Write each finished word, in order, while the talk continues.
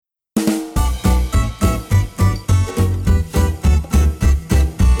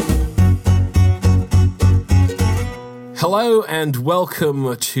Hello and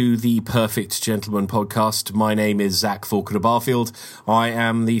welcome to the Perfect Gentleman podcast. My name is Zach Falconer-Barfield. I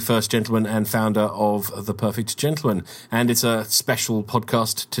am the first gentleman and founder of the Perfect Gentleman, and it's a special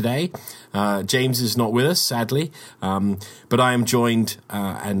podcast today. James is not with us, sadly, but I am joined,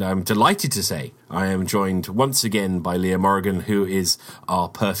 and I'm delighted to say, I am joined once again by Leah Morrigan, who is our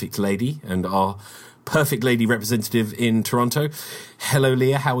perfect lady and our perfect lady representative in Toronto. Hello,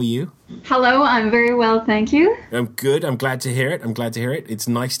 Leah. How are you? Hello. I'm very well, thank you. I'm good. I'm glad to hear it. It's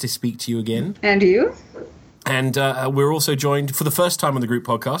nice to speak to you again. And you? And we're also joined for the first time on the group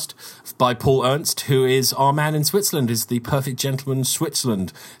podcast by Paul Ernst, who is our man in Switzerland, is the Perfect Gentleman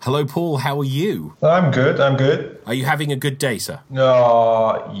Switzerland. Hello, Paul. How are you? I'm good. Are you having a good day, sir?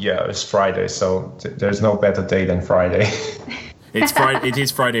 Yeah, it's Friday, so there's no better day than Friday. It's Friday. It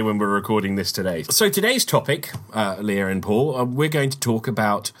is Friday when we're recording this today. So today's topic, Leah and Paul, we're going to talk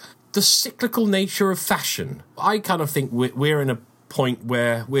about the cyclical nature of fashion. I kind of think we're in a point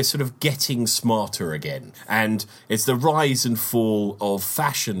where we're sort of getting smarter again, and it's the rise and fall of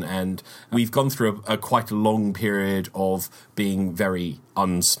fashion, and we've gone through a quite a long period of being very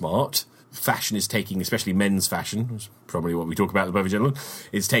unsmart. Fashion is taking, especially men's fashion, which is probably what we talk about at the Perfect Gentleman,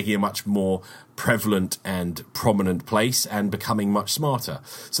 is taking a much more prevalent and prominent place and becoming much smarter.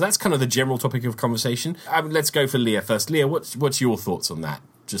 So that's kind of the general topic of conversation. Let's go for Leah first. Leah, what's your thoughts on that,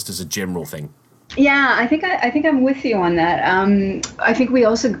 just as a general thing? Yeah, I think I'm with you on that. I think we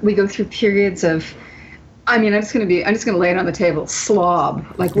go through periods of, I'm just going to lay it on the table. Slob.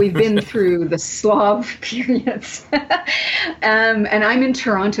 Like, we've been through the slob periods. And I'm in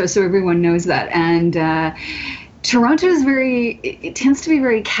Toronto, so everyone knows that. And Toronto is it tends to be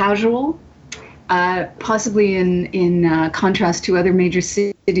very casual, possibly in contrast to other major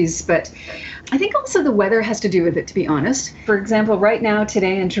cities. But I think also the weather has to do with it, to be honest. For example, right now,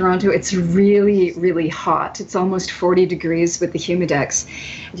 today in Toronto, it's really, really hot. It's almost 40 degrees with the humidex.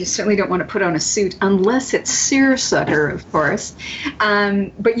 You certainly don't want to put on a suit unless it's seersucker, of course.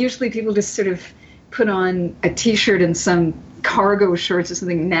 But usually people just sort of put on a T-shirt and some cargo shorts or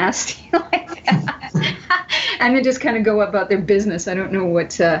something nasty like that. And they just kind of go about their business. I don't know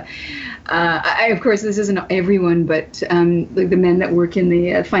what... of course, this isn't everyone, but like the men that work in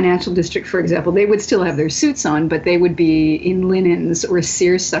the financial district, for example, they would still have their suits on, but they would be in linens or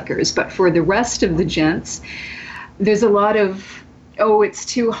seersuckers. But for the rest of the gents, there's a lot of, it's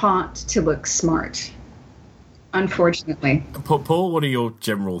too hot to look smart, unfortunately. Paul, what are your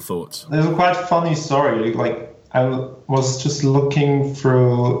general thoughts? There's a quite funny story. Like, I was just looking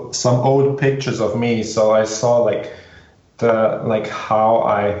through some old pictures of me, so I saw how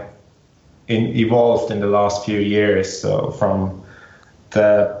I evolved in the last few years. So from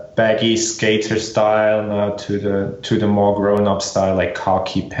the baggy skater style now to the more grown-up style, like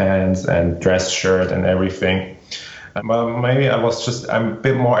khaki pants and dress shirt and everything. Well, maybe I'm a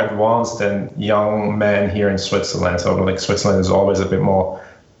bit more advanced than young men here in Switzerland. So like Switzerland is always a bit more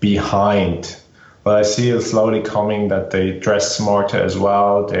behind. But I see it slowly coming that they dress smarter as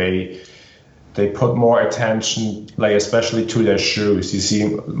well. They put more attention, like especially to their shoes.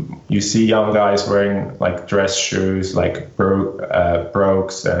 You see young guys wearing like dress shoes, like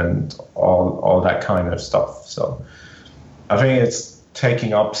brogues and all that kind of stuff. So I think it's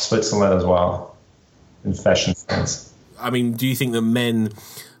taking up Switzerland as well in fashion sense. Do you think that men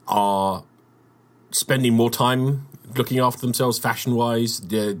are spending more time looking after themselves fashion-wise?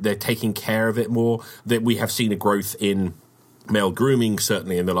 They're taking care of it more? That we have seen a growth in male grooming,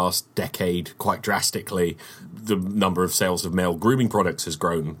 certainly in the last decade, quite drastically. The number of sales of male grooming products has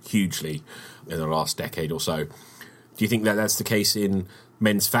grown hugely in the last decade or so. Do you think that that's the case in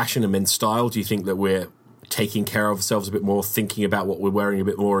men's fashion and men's style? Do you think that we're taking care of ourselves a bit more, thinking about what we're wearing a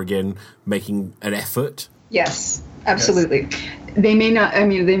bit more again, making an effort? Yes, absolutely. Yes. They may not,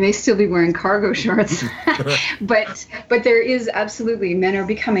 they may still be wearing cargo shorts, but there is absolutely, men are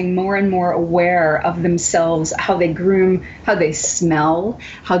becoming more and more aware of themselves, how they groom, how they smell,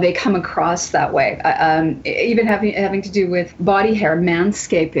 how they come across that way. Even having to do with body hair,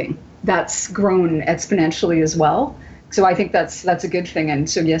 manscaping, that's grown exponentially as well. So I think that's a good thing. And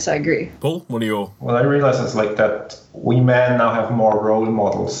so, yes, I agree. Paul, what are your... Well, I realize it's like that we men now have more role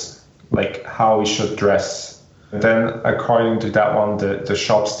models, like how we should dress. And then according to that one, the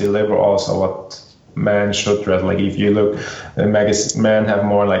shops deliver also what men should dress. Like if you look, men have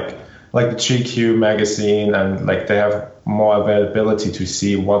more like the GQ magazine, and like they have more availability to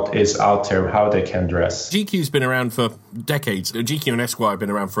see what is out there, how they can dress. GQ's been around for decades. GQ and Esquire have been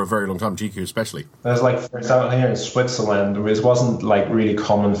around for a very long time, GQ especially. There's like, for example, here in Switzerland, it wasn't like really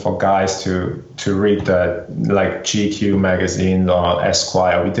common for guys to read the like GQ magazine or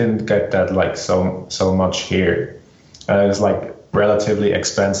Esquire. We didn't get that like so much here. and it's like relatively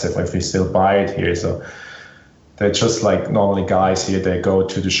expensive if you still buy it here. So they're just like normally guys here, they go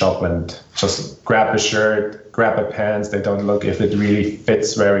to the shop and just grab a shirt, grab a pants. They don't look if it really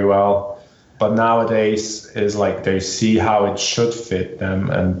fits very well. But nowadays is like they see how it should fit them,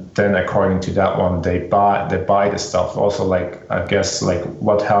 and then according to that one, they buy the stuff. Also, like I guess like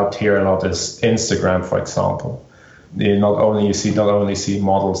what helped here a lot is Instagram, for example. You not only see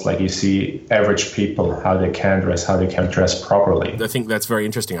models, like you see average people, how they can dress properly. I think that's very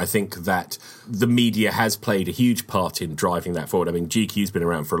interesting. I think that the media has played a huge part in driving that forward. I mean, GQ's been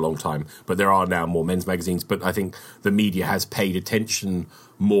around for a long time, but there are now more men's magazines. But I think the media has paid attention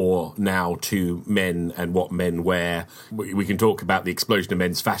more now to men and what men wear. We can talk about the explosion of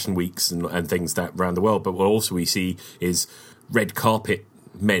men's fashion weeks and things that around the world, but what also we see is red carpet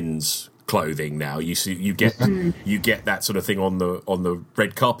men's clothing now. You get that sort of thing on the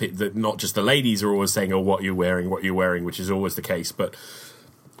red carpet, that not just the ladies are always saying, "Oh, what you're wearing," which is always the case, but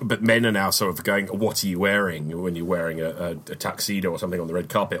men are now sort of going, "What are you wearing?" when you're wearing a tuxedo or something on the red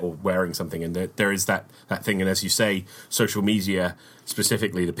carpet, or wearing something, and there is that thing. And as you say, social media,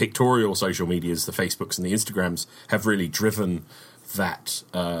 specifically the pictorial social medias, the Facebooks and the Instagrams, have really driven that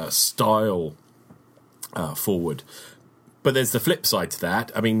style forward. But there's the flip side to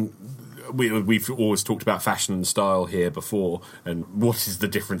that. I mean, we've always talked about fashion and style here before, and what is the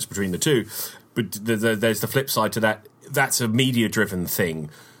difference between the two. But there's the flip side to that. That's a media-driven thing,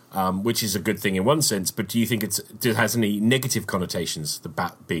 which is a good thing in one sense. But do you think it has any negative connotations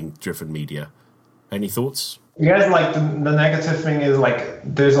about being driven media? Any thoughts? Yes, like the negative thing is like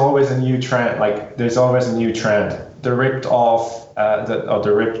there's always a new trend. The ripped off,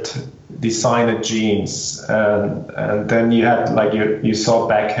 the ripped designer jeans, and then you had like you saw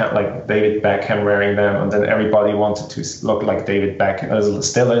Beckham, like David Beckham wearing them, and then everybody wanted to look like David Beckham. It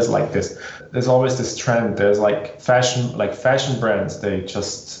still is like this. There's always this trend. There's like fashion brands. They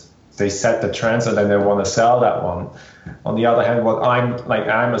set the trends and then they want to sell that one. On the other hand, what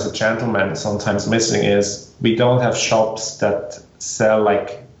I'm as a gentleman sometimes missing is we don't have shops that sell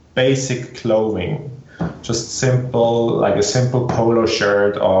like basic clothing. Just simple, like a simple polo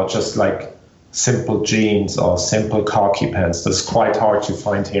shirt, or just like simple jeans or simple khaki pants. That's quite hard to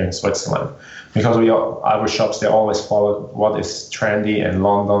find here in Switzerland, because our shops, they always follow what is trendy in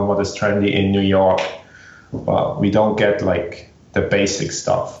London, what is trendy in New York, but we don't get like the basic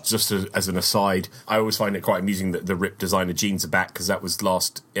stuff. Just as an aside, I always find it quite amusing that the ripped designer jeans are back, because that was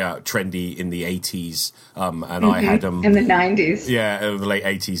last trendy in the 80s, and I had them in the 90s. Yeah, in the late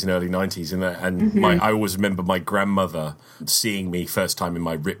 80s and early 90s, and I always remember my grandmother seeing me first time in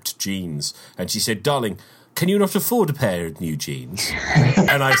my ripped jeans, and she said, "Darling, can you not afford a pair of new jeans?"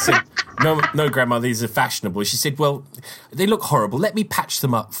 And I said, No, Grandma, these are fashionable. She said, "Well, they look horrible. Let me patch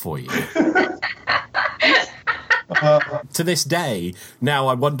them up for you." To this day, now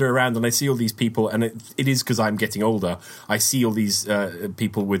I wander around and I see all these people, and it is because I'm getting older. I see all these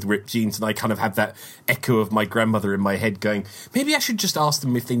people with ripped jeans, and I kind of have that echo of my grandmother in my head going, maybe I should just ask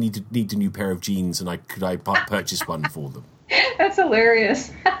them if they need a new pair of jeans, and could I purchase one for them. That's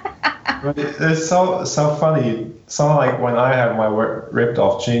hilarious. It's so funny. So like when I have my ripped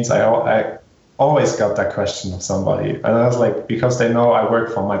off jeans, I always got that question of somebody, and I was like, because they know I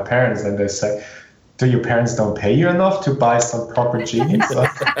work for my parents, and they say, "Do your parents don't pay you enough to buy some proper jeans?"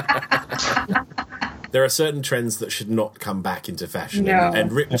 There are certain trends that should not come back into fashion, no.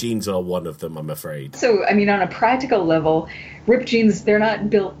 and ripped jeans are one of them, I'm afraid. So, I mean, on a practical level, ripped jeans, they're not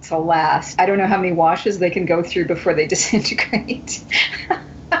built to last. I don't know how many washes they can go through before they disintegrate.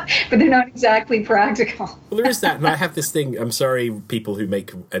 But they're not exactly practical. Well, there is that, and I have this thing. I'm sorry, people who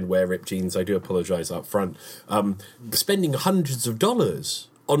make and wear ripped jeans. I do apologise up front. Spending hundreds of dollars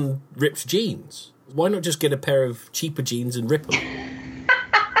on ripped jeans. Why not just get a pair of cheaper jeans and rip them?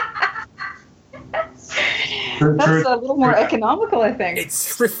 That's a little more economical, I think.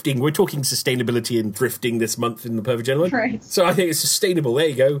 It's thrifting. We're talking sustainability and thrifting this month in The Perfect Gentleman. Right. So I think it's sustainable. There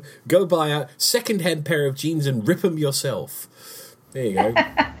you go. Go buy a second-hand pair of jeans and rip them yourself. There you go.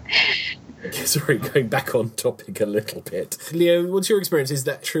 Sorry, going back on topic a little bit. Leo, what's your experience? Is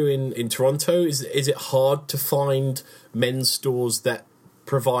that true in Toronto? Is it hard to find men's stores that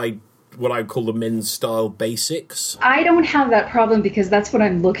provide what I would call the men's style basics? I don't have that problem because that's what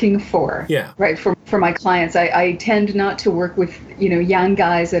I'm looking for. Yeah. Right, for my clients. I tend not to work with, young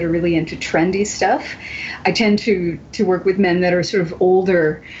guys that are really into trendy stuff. I tend to work with men that are sort of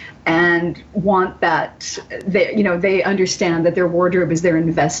older and want that, they understand that their wardrobe is their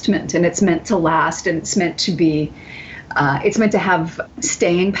investment, and it's meant to last, and it's meant to be, it's meant to have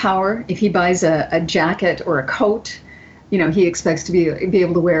staying power. If he buys a jacket or a coat, he expects to be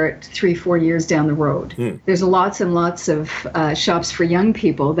able to wear it 3-4 years down the road. There's lots and lots of shops for young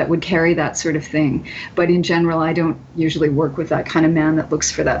people that would carry that sort of thing. But in general, I don't usually work with that kind of man that looks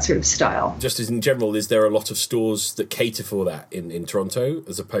for that sort of style. Just as in general, is there a lot of stores that cater for that in Toronto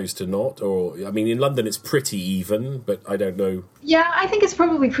as opposed to not? Or, I mean, in London it's pretty even, but I don't know. Yeah, I think it's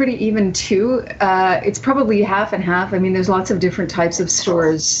probably pretty even too. It's probably half and half. I mean, there's lots of different types of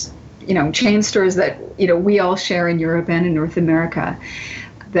stores, chain stores that, we all share in Europe and in North America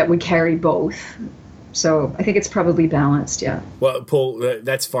that would carry both. So I think it's probably balanced, yeah. Well, Paul,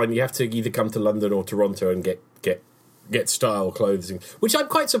 that's fine. You have to either come to London or Toronto and get style clothing, which I'm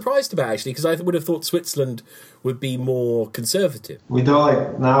quite surprised about, actually, because I would have thought Switzerland would be more conservative. We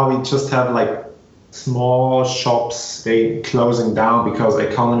don't, now we just have small shops, they closing down because the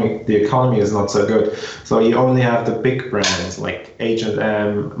economy is not so good. So you only have the big brands like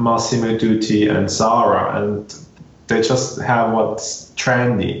H&M, Massimo Dutti and Zara, and they just have what's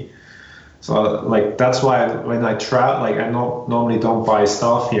trendy. So that's why when I travel, I normally don't buy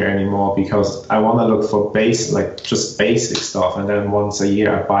stuff here anymore, because I want to look for just basic stuff, and then once a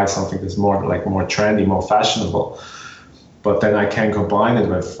year I buy something that's more more trendy, more fashionable. But then I can combine it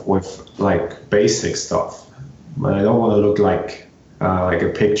with basic stuff. But I don't want to look like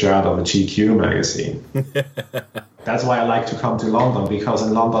a picture out of a GQ magazine. That's why I like to come to London, because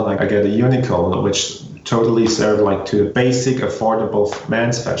in London I get a Uniqlo, which totally serve to the basic, affordable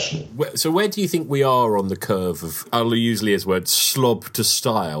men's fashion. So where do you think we are on the curve of, I'll use Leah's word, slob to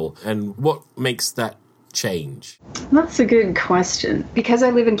style, and what makes that change? That's a good question. Because I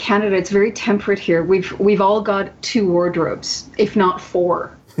live in Canada, it's very temperate here. We've all got 2 wardrobes, if not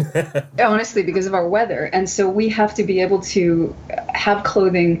 4. Honestly, because of our weather. And so we have to be able to have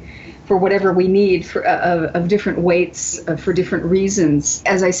clothing for whatever we need of different weights for different reasons.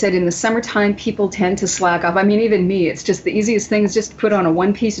 As I said, in the summertime, people tend to slack off. I mean, even me, it's just the easiest thing is just put on a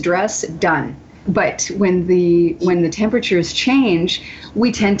one-piece dress, done. But when the temperatures change,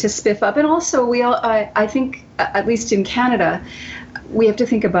 we tend to spiff up. And also, I think, at least in Canada, we have to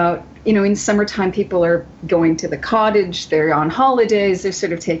think about, in summertime, people are going to the cottage, they're on holidays, they're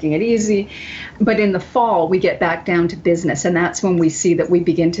sort of taking it easy. But in the fall, we get back down to business, and that's when we see that we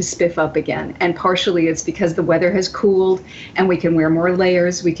begin to spiff up again. And partially it's because the weather has cooled and we can wear more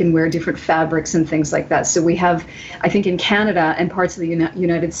layers, we can wear different fabrics and things like that. So we have, I think in Canada and parts of the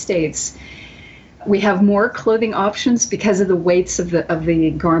United States, we have more clothing options because of the weights of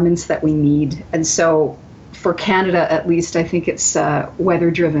the garments that we need. And so for Canada, at least, I think it's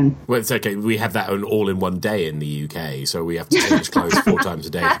weather-driven. Well, it's okay. We have that all in one day in the UK, so we have to change clothes 4 times a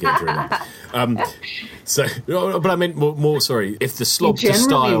day to get through that. But I meant more. Sorry, if the slob to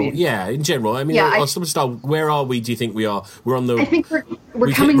style, yeah, in general. I mean, our slob to style. Where are we? Do you think we are? We're on the. I think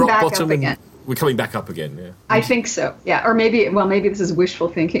we're coming back up again. We're coming back up again, yeah. I think so, yeah. Or maybe this is wishful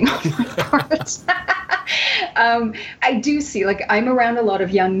thinking on my part. I do see, I'm around a lot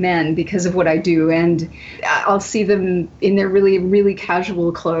of young men because of what I do, and I'll see them in their really, really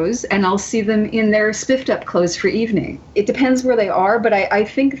casual clothes, and I'll see them in their spiffed up clothes for evening. It depends where they are, but I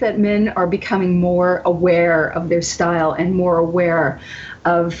think that men are becoming more aware of their style and more aware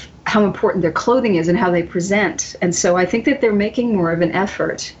of how important their clothing is and how they present. And so I think that they're making more of an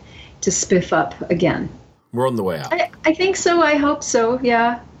effort to spiff up again. We're on the way up. I think so. I hope so,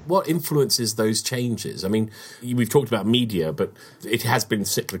 yeah. What influences those changes? I mean, we've talked about media, but it has been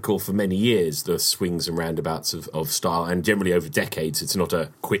cyclical for many years, the swings and roundabouts of style, and generally over decades. It's not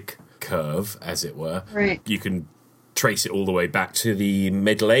a quick curve, as it were. Right. You can trace it all the way back to the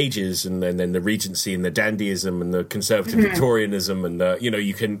Middle Ages, and then the Regency and the dandyism and the conservative Victorianism, and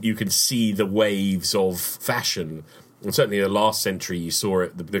you can see the waves of fashion. And certainly in the last century, you saw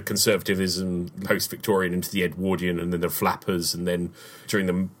it, the conservatism, post-Victorian into the Edwardian, and then the flappers, and then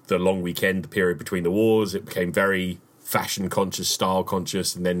during the long weekend, the period between the wars, it became very fashion-conscious,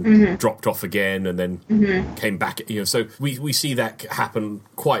 style-conscious, and then dropped off again, and then came back. So we see that happen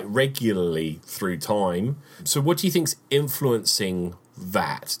quite regularly through time. So what do you think's influencing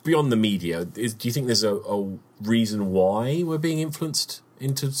that? Beyond the media, do you think there's a reason why we're being influenced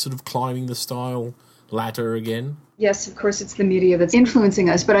into sort of climbing the style ladder again? Yes, of course, it's the media that's influencing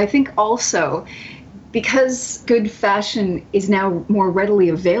us. But I think also because good fashion is now more readily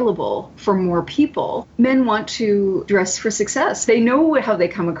available for more people, men want to dress for success. They know how they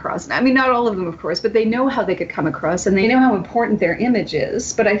come across. I mean, not all of them, of course, but they know how they could come across, and they know how important their image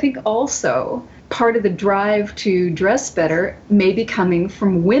is. But I think also part of the drive to dress better may be coming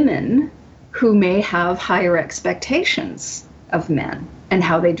from women who may have higher expectations of men and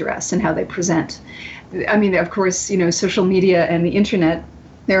how they dress and how they present. I mean, of course, social media and the internet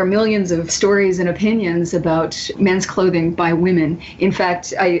There are millions of stories and opinions about men's clothing by women. In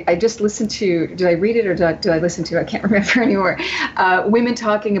fact, I just listened to, did I read it or did I listen to it? I can't remember anymore. Women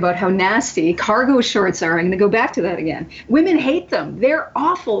talking about how nasty cargo shorts are. I'm going to go back to that again. Women hate them. They're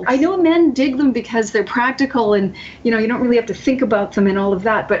awful. I know men dig them because they're practical and, you don't really have to think about them and all of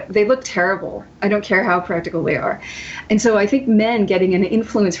that, but they look terrible. I don't care how practical they are. And so I think men getting an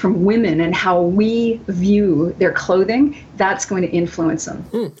influence from women and how we view their clothing, that's going to influence them.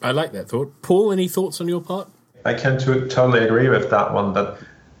 I like that thought. Paul, any thoughts on your part? I can totally agree with that one, that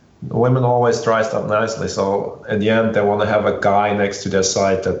women always dressed up nicely. So in the end, they want to have a guy next to their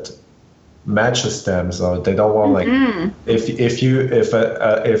side that matches them. So they don't want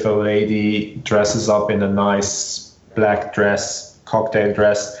if a lady dresses up in a nice black dress, cocktail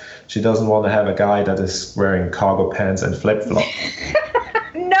dress, she doesn't want to have a guy that is wearing cargo pants and flip-flops.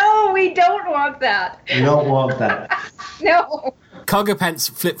 No, we don't want that. You don't want that. No. Cargo pants,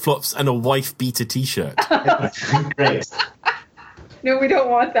 flip-flops, and a wife-beater T-shirt. Great. No, we don't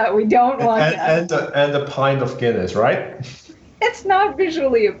want that. We don't want that. And a pint of Guinness, right? It's not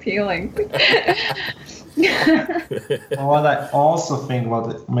visually appealing. What I also think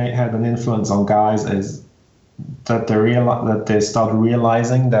what may have an influence on guys is that they start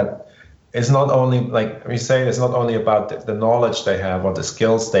realizing that it's not only, like we say, it's not only about the knowledge they have or the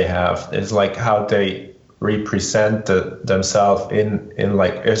skills they have. It's like how they represent themselves in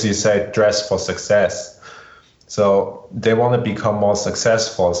like, as you say, dress for success. So they want to become more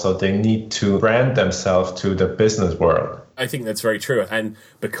successful, so they need to brand themselves to the business world. I think that's very true. And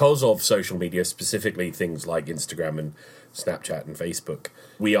because of social media, specifically things like Instagram and Snapchat and Facebook,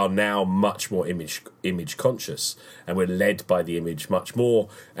 we are now much more image conscious, and we're led by the image much more.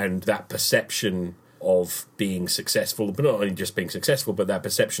 And that perception of being successful, but not only just being successful, but that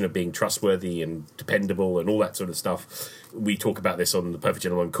perception of being trustworthy and dependable and all that sort of stuff. We talk about this on the Perfect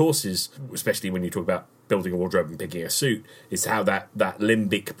Gentleman courses, especially when you talk about building a wardrobe and picking a suit, is how that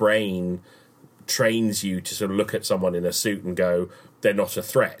limbic brain trains you to sort of look at someone in a suit and go, they're not a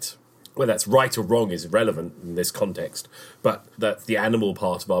threat. Whether that's right or wrong is irrelevant in this context, but that's the animal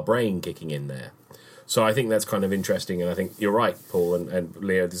part of our brain kicking in there. So I think that's kind of interesting, and I think you're right, Paul and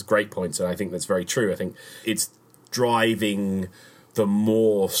Leah, there's great points, and I think that's very true. I think it's driving the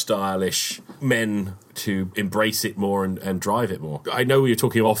more stylish men to embrace it more and drive it more. I know we were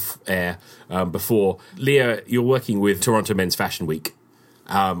talking off air before. Leah, you're working with Toronto Men's Fashion Week,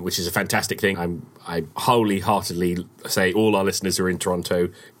 which is a fantastic thing. I wholeheartedly say all our listeners who are in Toronto,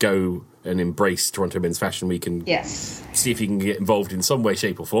 go and embrace Toronto Men's Fashion Week and see if you can get involved in some way,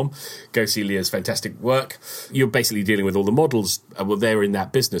 shape or form. Go see Leah's fantastic work. You're basically dealing with all the models. Well, they're in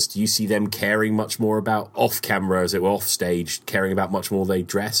that business. Do you see them caring much more about off-camera, as it were, off-stage, caring about much more they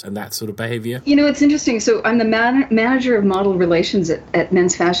dress and that sort of behaviour? It's interesting. So I'm the manager of model relations at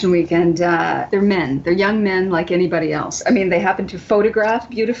Men's Fashion Week, and they're men. They're young men like anybody else. I mean, they happen to photograph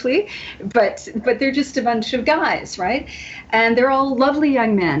beautifully, but they're just a bunch of guys, right? And they're all lovely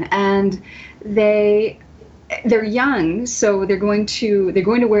young men, and they're young, so they're going to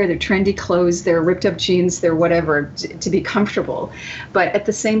wear their trendy clothes, their ripped up jeans, their whatever, to be comfortable. But at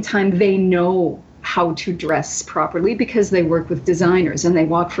the same time, they know how to dress properly because they work with designers and they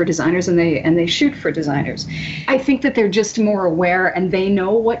walk for designers and they shoot for designers. I think that they're just more aware and they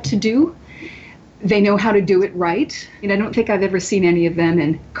know what to do. They know how to do it right. And I don't think I've ever seen any of them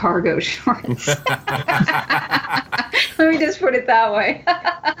in cargo shorts. Let me just put it that way.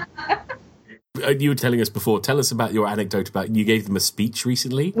 You were telling us before, tell us about your anecdote about you gave them a speech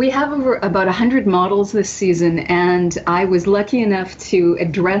recently. We have about 100 models this season, and I was lucky enough to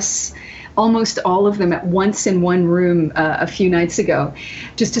address almost all of them at once in one room a few nights ago,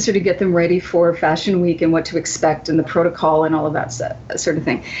 just to sort of get them ready for Fashion Week and what to expect and the protocol and all of that sort of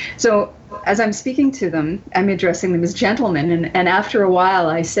thing. So as I'm speaking to them, I'm addressing them as gentlemen, and after a while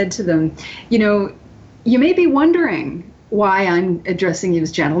I said to them, you may be wondering why I'm addressing you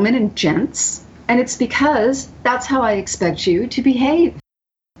as gentlemen and gents, and it's because that's how I expect you to behave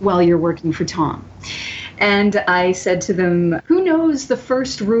while you're working for Tom. And I said to them, who knows the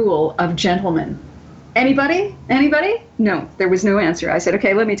first rule of gentlemen? Anybody? Anybody? No, there was no answer. I said,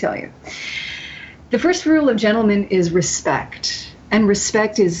 okay, let me tell you. The first rule of gentlemen is respect, and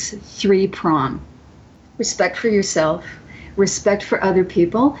respect is three-pronged. Respect for yourself, respect for other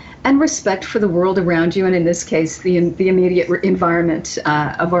people, and respect for the world around you, and in this case, the immediate environment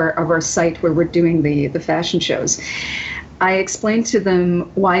of our site where we're doing the fashion shows. I explained to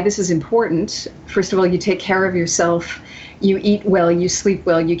them why this is important. First of all, you take care of yourself. You eat well, you sleep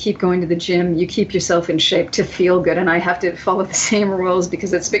well, you keep going to the gym, you keep yourself in shape to feel good. And I have to follow the same rules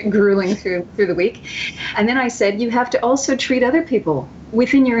because it's a bit grueling through the week. And then I said, you have to also treat other people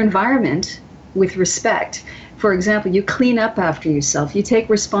within your environment with respect. For example, you clean up after yourself, you take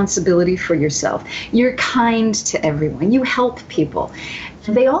responsibility for yourself, you're kind to everyone, you help people.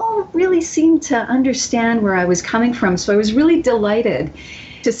 They all really seemed to understand where I was coming from. So I was really delighted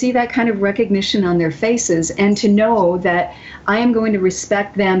to see that kind of recognition on their faces and to know that I am going to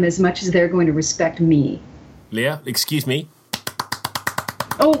respect them as much as they're going to respect me. Leah, excuse me.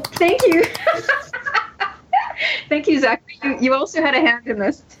 Oh, thank you. Thank you, Zach. You also had a hand in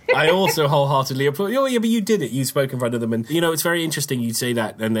this. I also wholeheartedly applaud. Oh, yeah, but you did it. You spoke in front of them. And, it's very interesting you say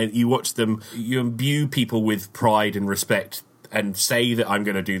that. And then you watch them, you imbue people with pride and respect and say that I'm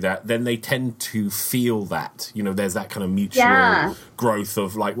going to do that, then they tend to feel that. There's that kind of mutual growth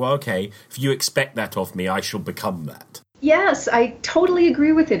of like, well, okay, if you expect that of me, I shall become that. Yes, I totally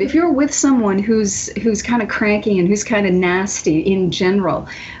agree with it. If you're with someone who's kind of cranky and who's kind of nasty in general,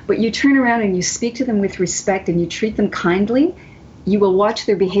 but you turn around and you speak to them with respect and you treat them kindly, you will watch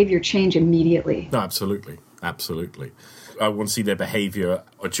their behavior change immediately. No, absolutely. Absolutely. I want to see their behaviour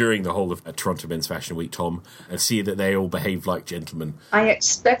during the whole of Toronto Men's Fashion Week, Tom, and see that they all behave like gentlemen. I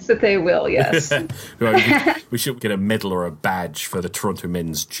expect that they will, yes. We should get a medal or a badge for the Toronto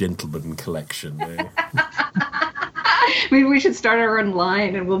Men's Gentleman Collection. Maybe we should start our own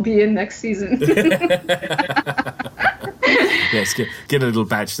line and we'll be in next season. Yes, get a little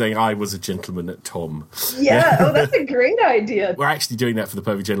badge saying I was a gentleman at Tom. Yeah, that's a great idea. We're actually doing that for the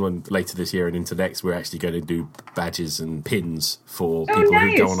Perfect Gentleman later this year and into next. We're actually going to do badges and pins for people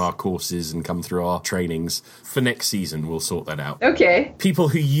who go on our courses and come through our trainings. For next season, we'll sort that out. Okay. People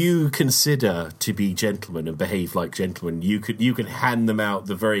who you consider to be gentlemen and behave like gentlemen, you can hand them out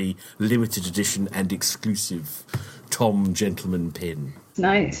the very limited edition and exclusive Tom Gentleman pin.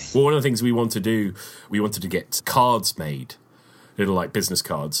 Nice. Well, one of the things we wanted to get cards made, little like business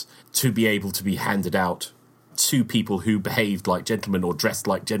cards, to be able to be handed out to people who behaved like gentlemen or dressed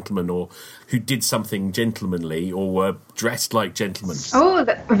like gentlemen or who did something gentlemanly or were dressed like gentlemen. Oh,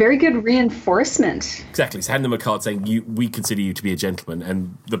 that's a very good reinforcement. Exactly. So hand them a card saying, we consider you to be a gentleman.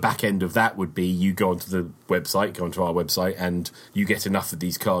 And the back end of that would be you go onto our website, and you get enough of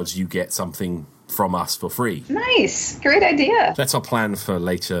these cards, you get something from us for free. Nice. Great idea. That's our plan for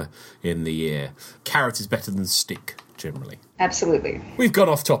later in the year. Carrot is better than stick, generally. Absolutely. We've gone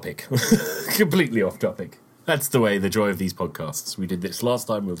off topic. Completely off topic. That's the way, the joy of these podcasts. We did this last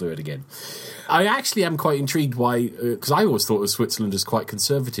time, we'll do it again. I actually am quite intrigued why, because I always thought of Switzerland as quite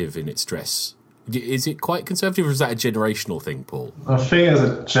conservative in its dress. Is it quite conservative, or is that a generational thing, Paul? I think it's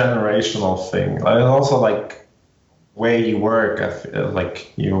a generational thing. I also like where you work,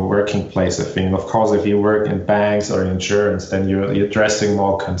 like your working place. I think, of course, if you work in banks or insurance, then you're dressing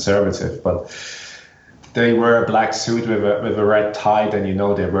more conservative. But they wear a black suit with a red tie, then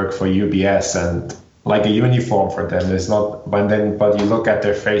they work for UBS, and like a uniform for them. It's not, but you look at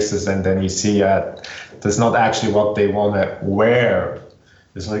their faces and then you see that's not actually what they want to wear.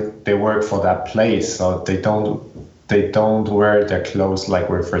 It's like they work for that place, so they don't wear their clothes like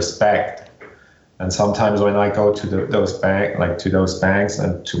with respect. And sometimes when I go to those banks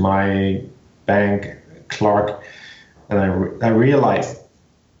and to my bank clerk, and I realize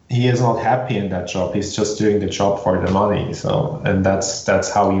he is not happy in that job. He's just doing the job for the money. So, and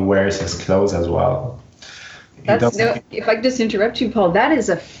that's how he wears his clothes as well. If I could just interrupt you, Paul, that is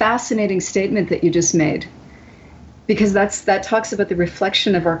a fascinating statement that you just made. Because that talks about the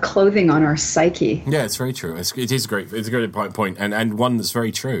reflection of our clothing on our psyche. Yeah, it's very true. It is great. It's a great point, and one that's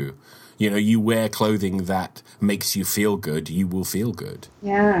very true. You wear clothing that makes you feel good, you will feel good.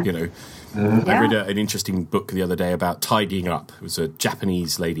 Yeah. I read an interesting book the other day about tidying up. It was a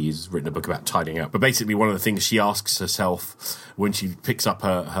Japanese lady who's written a book about tidying up. But basically one of the things she asks herself when she picks up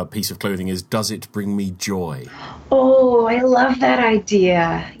her piece of clothing is, does it bring me joy? Oh, I love that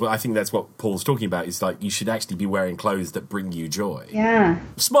idea. Well, I think that's what Paul's talking about, is like you should actually be wearing clothes that bring you joy. Yeah.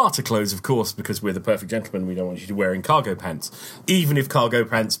 Smarter clothes, of course, because we're the perfect gentleman. We don't want you to be wearing cargo pants, even if cargo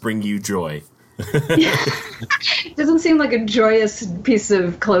pants bring you joy. It doesn't seem like a joyous piece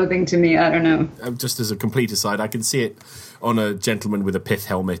of clothing to me. I don't know. Just as a complete aside, I can see it on a gentleman with a pith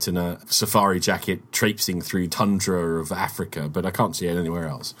helmet and a safari jacket traipsing through tundra of Africa, but I can't see it anywhere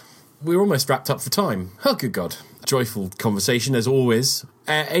else. We're almost wrapped up for time. Oh, good God. Joyful conversation, as always.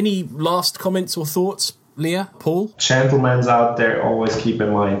 Any last comments or thoughts, Leah, Paul? Gentlemen out there, always keep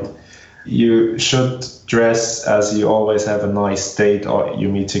in mind, You should dress as you always have a nice date or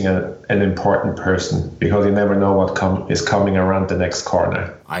you're meeting an important person, because you never know what is coming around the next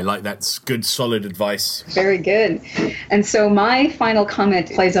corner. I like that. Good, solid advice. Very good. And so my final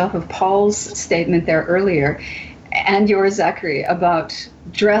comment plays off of Paul's statement there earlier, and yours, Zachary, about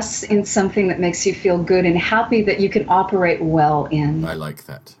dress in something that makes you feel good and happy, that you can operate well in. I like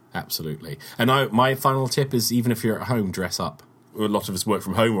that. Absolutely. And my final tip is, even if you're at home, dress up. A lot of us work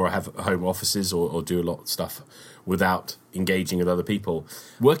from home or have home offices or do a lot of stuff without engaging with other people.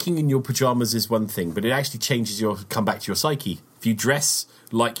 Working in your pajamas is one thing, but it actually come back to your psyche. If you dress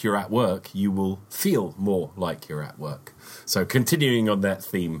like you're at work, you will feel more like you're at work. So continuing on that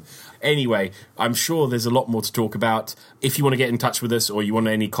theme. Anyway, I'm sure there's a lot more to talk about. If you want to get in touch with us, or you want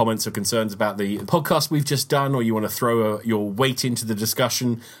any comments or concerns about the podcast we've just done, or you want to throw your weight into the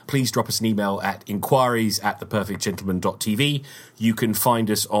discussion, please drop us an email at inquiries@theperfectgentleman.tv. You can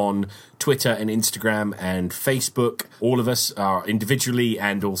find us on Twitter and Instagram and Facebook. All of us are individually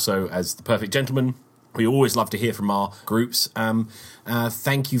and also as The Perfect Gentleman. We always love to hear from our groups.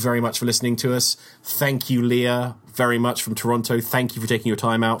 Thank you very much for listening to us. Thank you, Leah, very much from Toronto. Thank you for taking your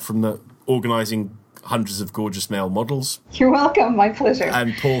time out from organising hundreds of gorgeous male models. You're welcome. My pleasure.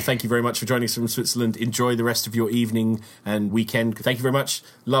 And Paul, thank you very much for joining us from Switzerland. Enjoy the rest of your evening and weekend. Thank you very much.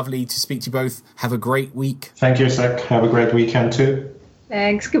 Lovely to speak to you both. Have a great week. Thank you, Zach. Have a great weekend too.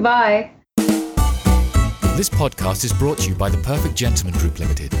 Thanks. Goodbye. This podcast is brought to you by The Perfect Gentleman Group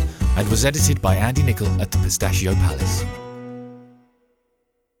Limited and was edited by Andy Nichol at the Pistachio Palace.